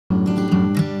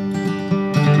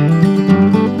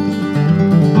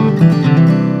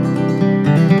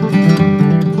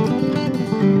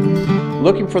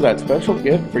Looking for that special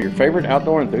gift for your favorite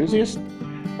outdoor enthusiast?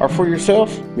 Or for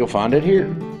yourself? You'll find it here.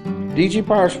 DG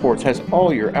Powersports has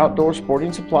all your outdoor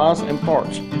sporting supplies and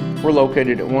parts. We're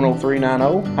located at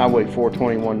 10390 Highway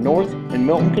 421 North in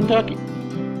Milton, Kentucky.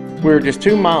 We're just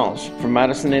 2 miles from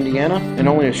Madison, Indiana, and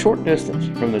only a short distance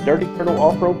from the Dirty Turtle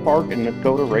Off-Road Park and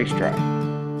Dakota Racetrack.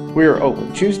 We are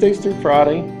open Tuesdays through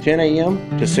Friday, 10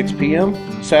 a.m. to 6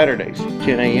 p.m., Saturdays,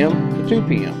 10 a.m. to 2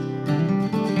 p.m.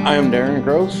 I am Darren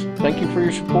Gross. Thank you for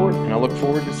your support, and I look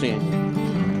forward to seeing you.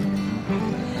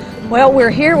 Well, we're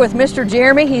here with Mr.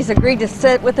 Jeremy. He's agreed to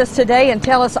sit with us today and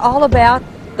tell us all about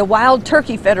the Wild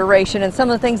Turkey Federation and some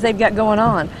of the things they've got going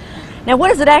on. Now, what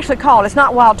is it actually called? It's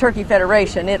not Wild Turkey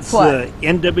Federation. It's what? It's the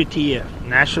NWTF,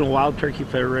 National Wild Turkey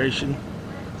Federation.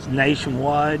 It's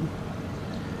nationwide.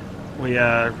 We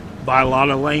buy a lot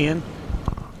of land,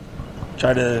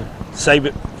 try to save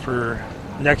it for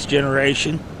next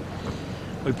generation.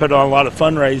 We put on a lot of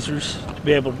fundraisers to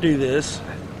be able to do this.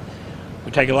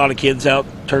 We take a lot of kids out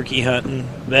turkey hunting,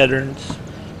 veterans,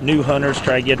 new hunters,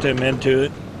 try to get them into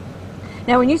it.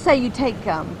 Now, when you say you take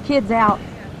kids out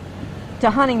to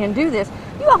hunting and do this,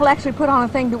 you all actually put on a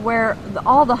thing to where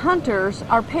all the hunters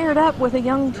are paired up with a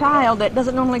young child that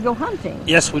doesn't normally go hunting.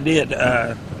 Yes, we did.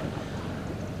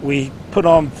 We put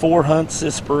on 4 hunts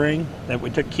this spring that we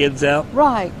took kids out.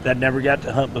 Right. That never got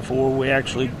to hunt before. We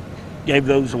actually gave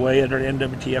those away at our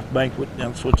NWTF banquet down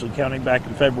in Switzerland County back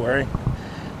in February.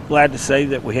 Glad to say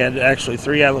that we had actually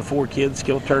 3 out of the 4 kids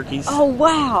kill turkeys. Oh,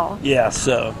 wow. Yeah,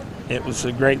 so it was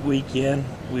a great weekend.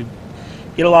 We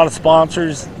get a lot of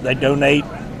sponsors. They donate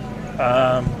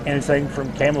anything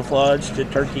from camouflage to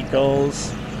turkey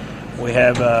culls. We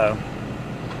have a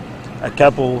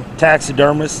couple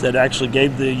taxidermists that actually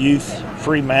gave the youth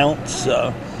free mounts.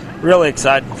 So really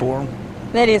exciting for them.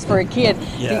 That is, for a kid.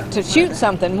 Yeah. To shoot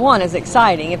something, one, is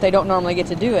exciting if they don't normally get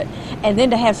to do it. And then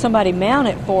to have somebody mount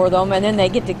it for them, and then they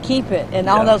get to keep it and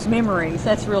all those memories.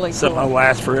 That's really something cool. that'll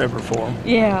last forever for them.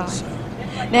 Yeah. So.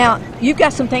 Now, you've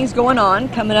got some things going on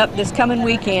coming up this coming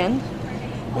weekend.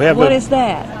 What is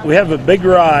that? We have a big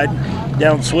ride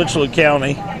down in Switzerland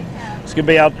County. It's going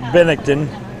to be out in Bennington.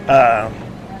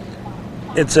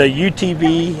 It's a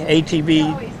UTV,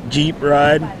 ATV, Jeep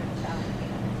ride.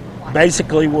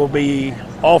 Basically, we'll be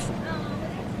off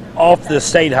the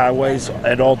state highways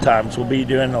at all times. We'll be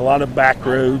doing a lot of back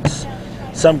roads,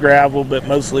 some gravel, but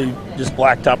mostly just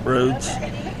blacktop roads.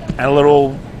 And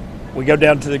we go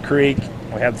down to the creek.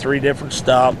 We have 3 different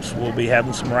stops. We'll be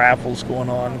having some raffles going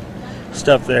on,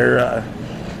 stuff there.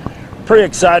 Pretty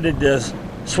excited. The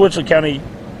Switzerland County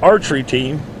archery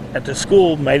team at the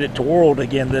school made it to World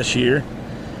again this year.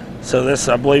 So this,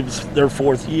 I believe, is their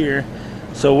 4th year.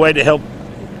 So a way to help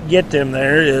get them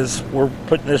there is we're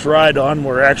putting this ride on.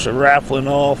 We're actually raffling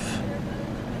off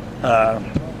a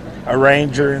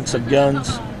Ranger and some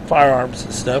guns, firearms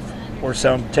and stuff. We're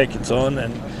selling tickets on,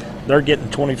 and they're getting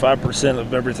 25%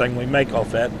 of everything we make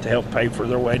off that to help pay for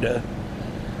their way to,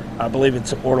 I believe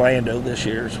it's Orlando this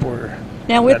year.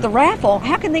 Now, with the raffle,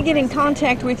 how can they get in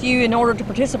contact with you in order to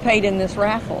participate in this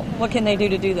raffle? What can they do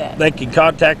to do that? They can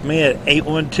contact me at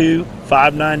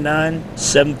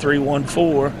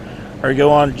 812-599-7314, or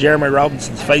go on Jeremy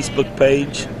Robinson's Facebook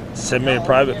page, send me a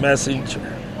private message.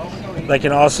 They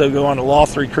can also go on the Law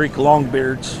 3 Creek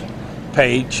Longbeards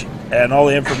page, and all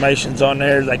the information's on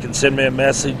there. They can send me a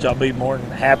message. I'll be more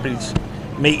than happy to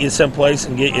meet you someplace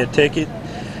and get you a ticket.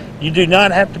 You do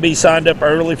not have to be signed up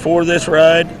early for this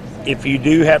ride. If you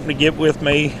do happen to get with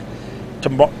me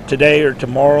today or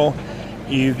tomorrow,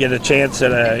 you get a chance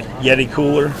at a Yeti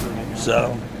cooler.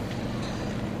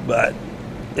 But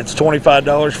it's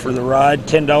 $25 for the ride,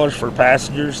 $10 for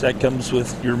passengers. That comes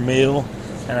with your meal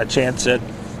and a chance at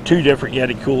 2 different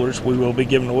Yeti coolers we will be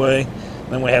giving away.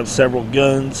 Then we have several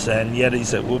guns and Yetis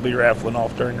that we'll be raffling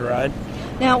off during the ride.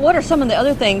 Now, what are some of the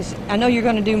other things? I know you're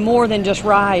going to do more than just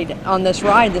ride on this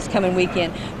ride this coming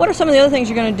weekend. What are some of the other things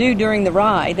you're going to do during the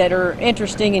ride that are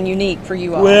interesting and unique for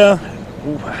you all? Well,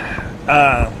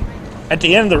 at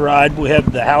the end of the ride, we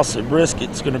have the House of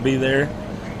Brisket's going to be there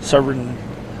serving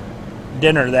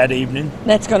dinner that evening.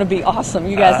 That's going to be awesome.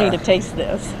 You guys need to taste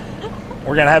this.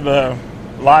 We're going to have a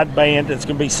live band that's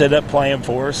going to be set up playing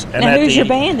for us. And now, who's your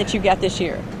band that you got this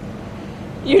year?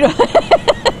 You know.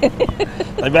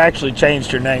 They've actually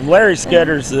changed their name. Larry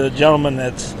Scudder's the gentleman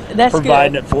that's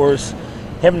providing it for us.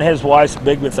 Him and his wife's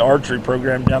big with the archery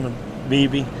program down in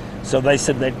Beebe, so they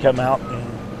said they'd come out and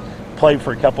play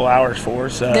for a couple hours for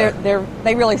us.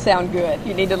 They really sound good.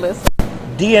 You need to listen.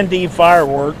 D&D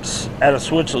Fireworks out of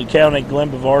Switzerland County,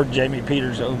 Glen Bavard, Jamie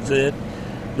Peters owns it.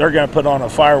 They're going to put on a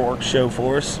fireworks show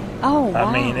for us. Oh, wow.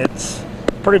 I mean, it's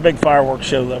a pretty big fireworks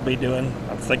show they'll be doing.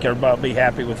 I think everybody will be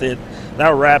happy with it.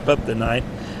 that'll wrap up the night.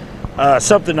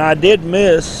 Something I did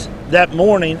miss that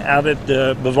morning out at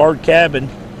the Bavard Cabin.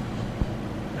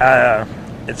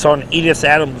 It's on Edith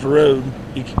Adams Road.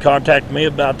 You can contact me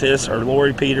about this, or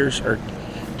Lori Peters, or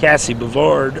Cassie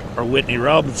Bavard, or Whitney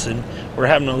Robinson. We're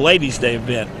having a Ladies' Day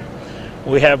event.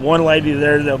 We have one lady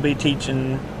there that'll be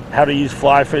teaching how to use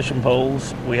fly fishing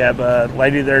poles. We have a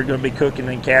lady there going to be cooking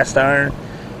in cast iron,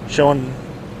 showing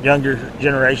younger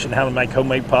generation how to make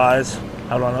homemade pies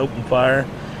out on open fire.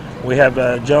 We have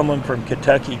a gentleman from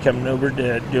Kentucky coming over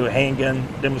to do a handgun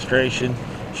demonstration,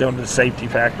 showing the safety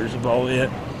factors of all it.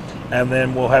 And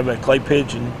then we'll have a clay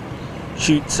pigeon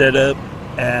shoot set up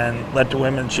and let the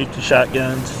women shoot the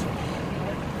shotguns.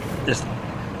 Just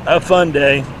a fun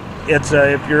day. It's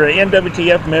if you're an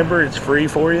NWTF member, it's free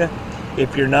for you.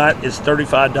 If you're not, it's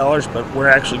 $35, but we're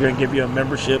actually going to give you a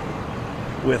membership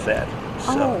with that.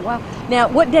 So, oh, wow. Now,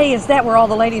 what day is that where all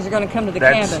the ladies are going to come to the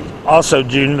cabin? Also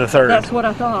June the 3rd. That's what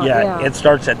I thought, yeah. It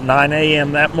starts at 9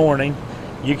 a.m. that morning.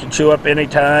 You can show up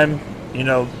anytime. You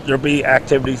know, there'll be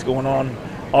activities going on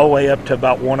all the way up to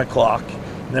about 1 o'clock.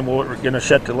 And then we're going to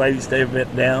shut the Ladies' Day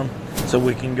event down so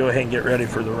we can go ahead and get ready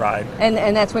for the ride.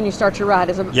 And that's when you start your ride,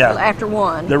 after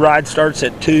 1? The ride starts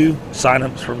at 2,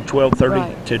 sign-ups from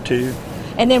 12:30 to 2.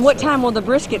 And then what time will the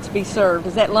briskets be served?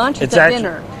 Is that lunch or is that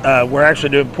dinner? We're actually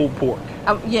doing pulled pork.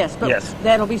 Yes, but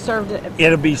that'll be served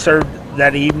It'll be served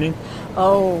that evening.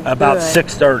 Oh, about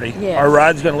 6:30. Yes. Our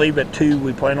ride's going to leave at 2.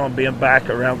 We plan on being back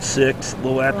around 6, a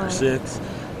little after 6.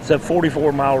 It's a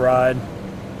 44-mile ride.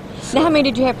 So. Now, how many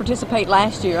did you have participate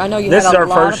last year? I know you this had a is our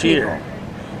lot first of people. year.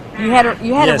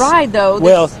 You had a ride though.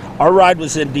 Well, our ride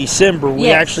was in December. We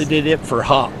actually did it for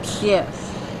Hops. Yes.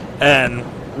 And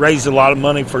raised a lot of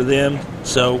money for them.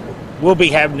 So we'll be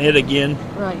having it again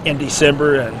in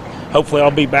December, and hopefully I'll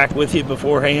be back with you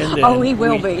beforehand. And he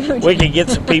will be. We can get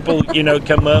some people,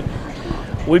 come up.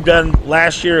 We've done,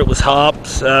 last year it was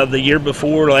Hops. The year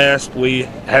before last, we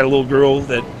had a little girl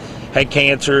that had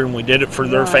cancer, and we did it for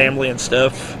their family and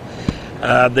stuff.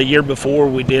 The year before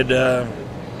we did, it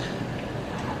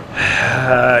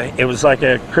was like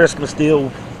a Christmas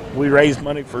deal. We raised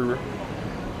money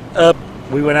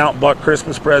we went out and bought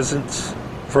Christmas presents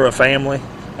for a family,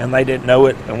 and they didn't know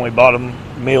it, and we bought them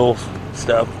meal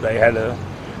stuff. They had a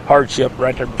hardship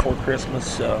right there before Christmas.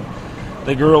 So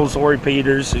the girls, Lori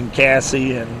Peters and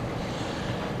Cassie and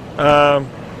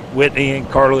Whitney and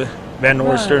Carla Van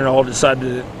Norster and all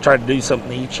decided to try to do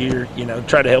something each year,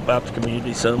 try to help out the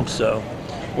community some. So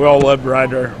we all love to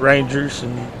ride our Rangers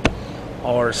and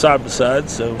our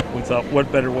side-by-sides, so we thought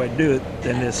what better way to do it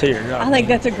than this here. I think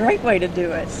that's a great way to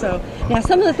do it. So now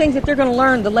some of the things that they're going to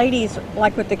learn, the ladies,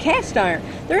 like with the cast iron,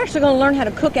 they're actually going to learn how to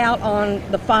cook out on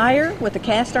the fire with the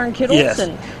cast iron kettles. Yes.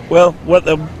 Well,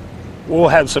 we'll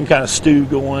have some kind of stew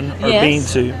going, or bean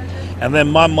soup. And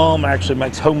then my mom actually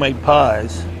makes homemade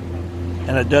pies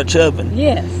in a Dutch oven.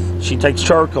 Yes. She takes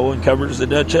charcoal and covers the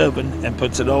Dutch oven and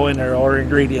puts it all in there, all her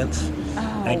ingredients,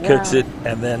 and cooks it.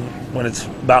 And then when it's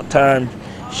about time,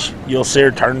 you'll see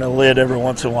her turn the lid every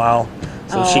once in a while,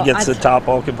 so she gets the top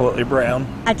all completely brown.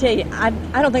 I tell you, I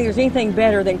don't think there's anything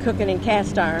better than cooking in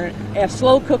cast iron. A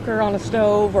slow cooker on a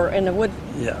stove or in a wood,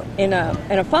 in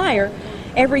a fire.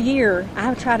 Every year,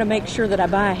 I try to make sure that I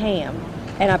buy a ham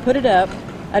and I put it up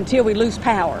until we lose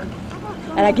power.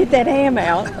 And I get that ham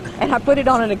out, and I put it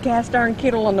on in a cast iron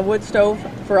kettle on the wood stove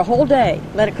for a whole day.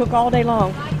 Let it cook all day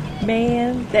long.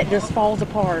 Man, that just falls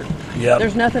apart. Yeah,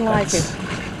 there's nothing like it.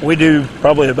 We do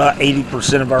probably about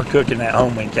 80% of our cooking at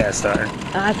home in cast iron.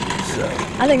 I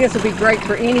think this would be great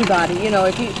for anybody.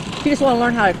 If you just want to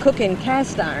learn how to cook in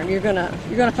cast iron, you're gonna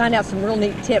find out some real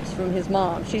neat tips from his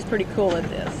mom. She's pretty cool at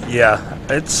this. Yeah,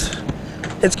 it's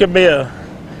gonna be a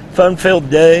fun-filled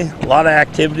day. A lot of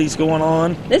activities going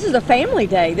on. This is a family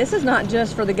day. This is not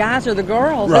just for the guys or the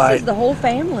girls. Right. This is the whole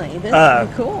family. This is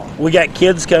pretty cool. We got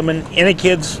kids coming. Any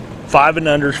kids 5 and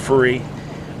under is free.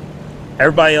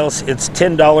 Everybody else, it's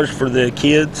 $10 for the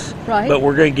kids. Right. But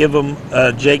we're going to give them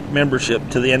a Jake membership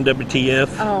to the NWTF.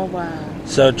 Oh, wow.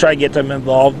 So try to get them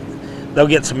involved. They'll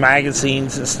get some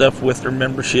magazines and stuff with their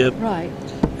membership. Right.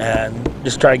 And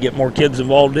just try to get more kids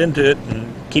involved into it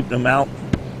and keep them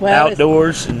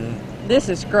outdoors. And this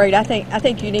is great. I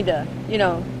think you need to, you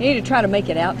need to try to make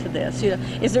it out to this.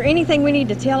 Is there anything we need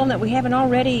to tell them that we haven't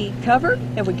already covered?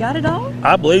 Have we got it all?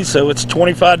 I believe so. It's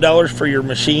 $25 for your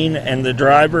machine and the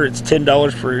driver. It's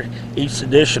 $10 for each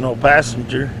additional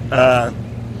passenger.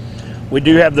 We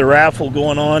do have the raffle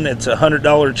going on. It's a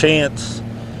 $100 chance,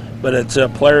 but it's a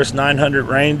Polaris 900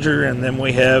 Ranger, and then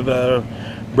we have a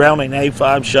Browning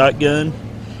A5 shotgun,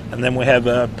 and then we have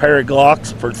a pair of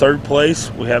Glocks for third place.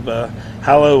 We have a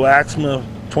Halo Axma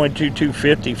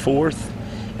 22-250 fourth,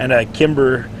 and a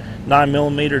Kimber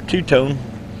 9mm two-tone.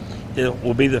 It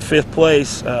will be the 5th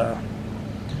place.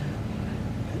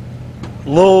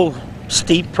 Little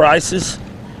steep prices,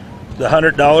 the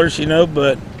 $100, you know,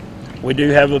 but we do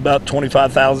have about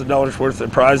 $25,000 worth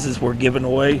of prizes we're giving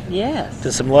away. Yes.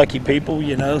 To some lucky people,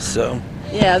 you know. So.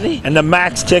 Yeah. And the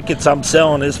max tickets I'm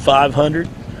selling is 500.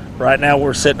 Right now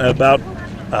we're sitting at about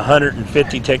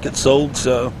 150 tickets sold.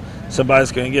 So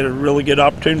somebody's going to get a really good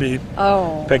opportunity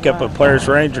to pick up a Polaris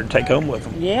Ranger and take home with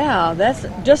them. Yeah, that's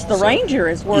just the Ranger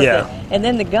is worth yeah. it. And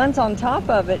then the guns on top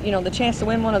of it, you know, the chance to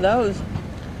win one of those,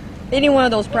 any one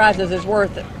of those prizes is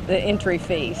worth the entry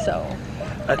fee. So.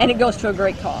 And it goes to a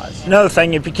great cause. Another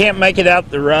thing, if you can't make it out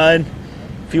the ride,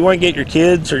 if you want to get your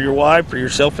kids or your wife or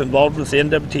yourself involved with the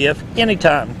NWTF,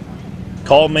 anytime,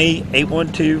 call me,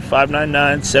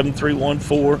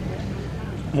 812-599-7314.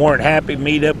 More than happy to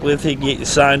meet up with you, get you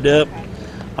signed up.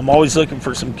 I'm always looking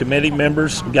for some committee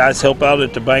members. Some guys help out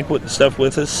at the banquet and stuff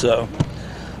with us. So,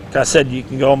 like I said, you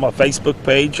can go on my Facebook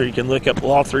page or you can look up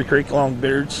Law 3 Creek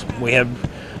Longbeards. We have a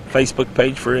Facebook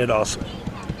page for it also.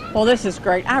 Well, this is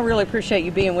great. I really appreciate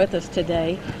you being with us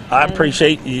today. I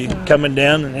appreciate you coming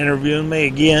down and interviewing me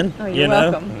again. Oh, you're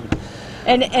welcome.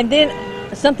 And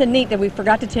then something neat that we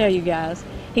forgot to tell you guys.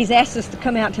 He's asked us to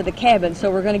come out to the cabin, so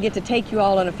we're going to get to take you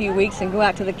all in a few weeks and go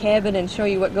out to the cabin and show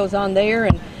you what goes on there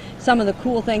and some of the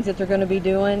cool things that they're going to be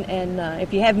doing. And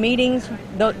if you have meetings,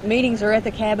 the meetings are at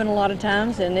the cabin a lot of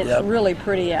times, and it's really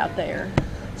pretty out there.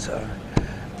 So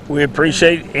we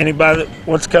appreciate anybody that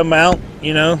wants to come out,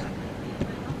 you know.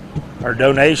 Our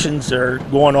donations are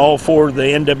going all for the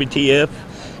NWTF,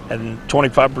 and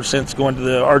 25% is going to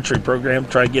the archery program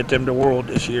to try to get them to World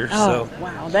this year. Oh, so.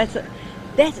 Wow, that's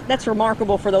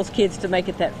remarkable for those kids to make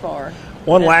it that far.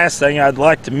 One last thing I'd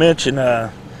like to mention,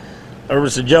 there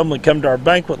was a gentleman that come to our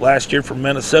banquet last year from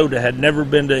Minnesota, had never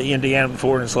been to Indiana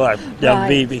before in his life, down in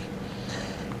Beebe.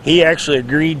 He actually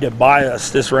agreed to buy us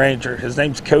this Ranger. His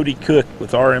name's Cody Cook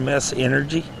with RMS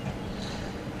Energy.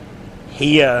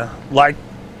 He liked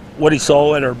what he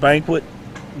saw at our banquet,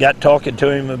 got talking to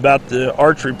him about the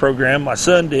archery program, my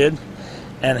son did,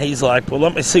 and he's like, well,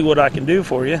 let me see what I can do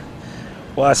for you.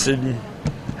 Well, I said,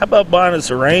 how about buying us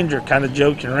a Ranger, kind of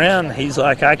joking around. He's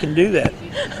like, I can do that.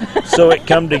 So it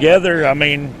come together. I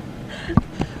mean,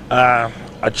 I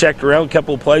checked around a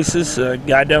couple of places. A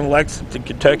guy down in Lexington,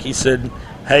 Kentucky said,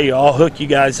 hey, I'll hook you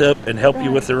guys up and help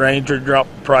you with the Ranger, drop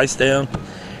the price down.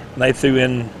 And they threw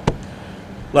in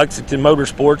Lexington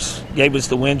Motorsports, gave us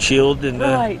the windshield and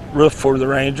the roof for the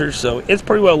Ranger, so it's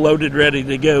pretty well loaded, ready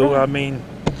to go. I mean,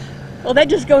 well, that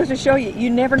just goes to show you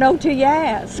never know till you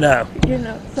ask. No. You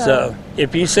know. So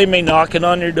if you see me knocking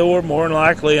on your door, more than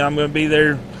likely I'm going to be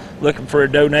there looking for a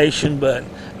donation, but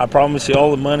I promise you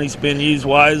all the money's been used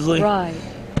wisely. Right.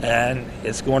 And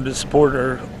it's going to support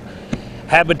our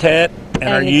habitat and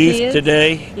our youth kids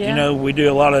today. Yeah. You know, we do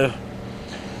a lot of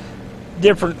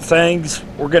different things.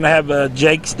 We're going to have a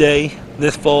Jake's Day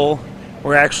this fall.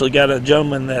 We're actually got a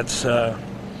gentleman that's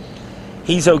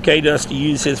he's okayed us to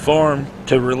use his farm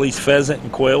to release pheasant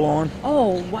and quail on.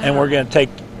 Oh, wow. And we're going to take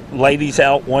ladies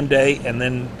out one day and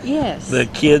then the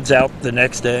kids out the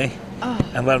next day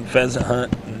and let them pheasant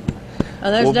hunt. And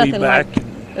there's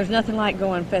nothing like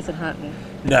going pheasant hunting.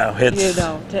 No, it's... You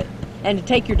know, and to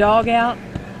take your dog out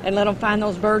and let them find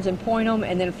those birds and point them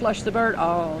and then flush the bird.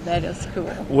 Oh, that is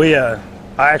cool.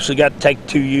 I actually got to take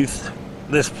 2 youth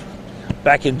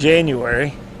back in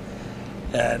January,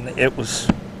 and it was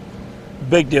a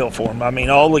big deal for them. I mean,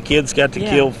 all the kids got to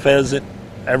kill pheasant.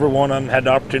 Every one of them had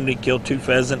the opportunity to kill 2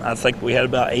 pheasant. I think we had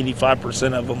about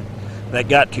 85% of them that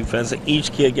got 2 pheasant.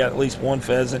 Each kid got at least 1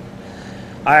 pheasant.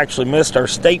 I actually missed our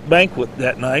state banquet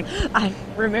that night. I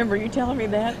remember you telling me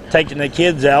that. Taking the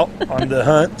kids out on the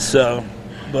hunt, so...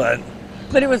 But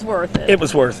it was worth it. It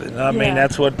was worth it. I mean,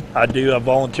 that's what I do. I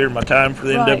volunteer my time for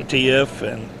the NWTF,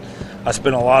 and I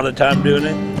spend a lot of time doing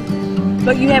it.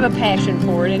 But you have a passion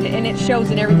for it, and it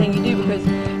shows in everything you do, because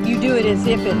you do it as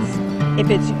if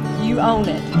it's you own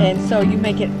it, and so you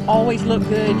make it always look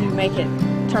good. You make it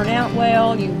turn out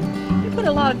well. You put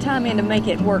a lot of time in to make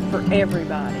it work for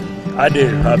everybody. I do.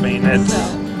 I mean, that's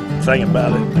the thing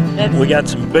about it. We got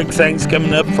some big things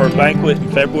coming up for a banquet in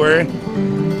February.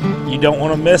 You don't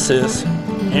want to miss this.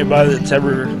 Anybody that's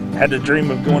ever had a dream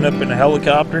of going up in a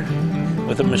helicopter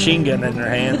with a machine gun in their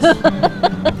hands,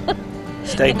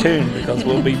 stay tuned, because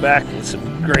we'll be back with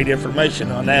some great information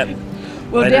on that.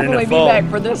 We'll definitely be back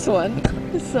for this one.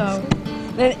 So,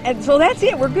 And so that's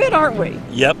it. We're good, aren't we?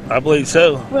 Yep, I believe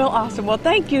so. Well, awesome. Well,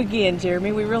 thank you again,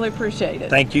 Jeremy. We really appreciate it.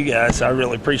 Thank you, guys. I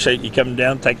really appreciate you coming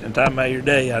down, taking the time out of your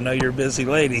day. I know you're a busy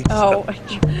lady. Oh,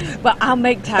 but I'll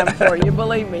make time for you,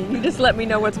 believe me. You just let me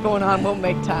know what's going on. We'll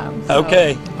make time. So.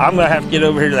 Okay. I'm going to have to get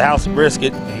over here to the House of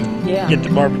Brisket and get the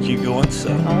barbecue going.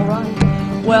 So. All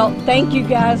right. Well, thank you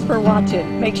guys for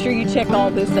watching. Make sure you check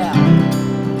all this out.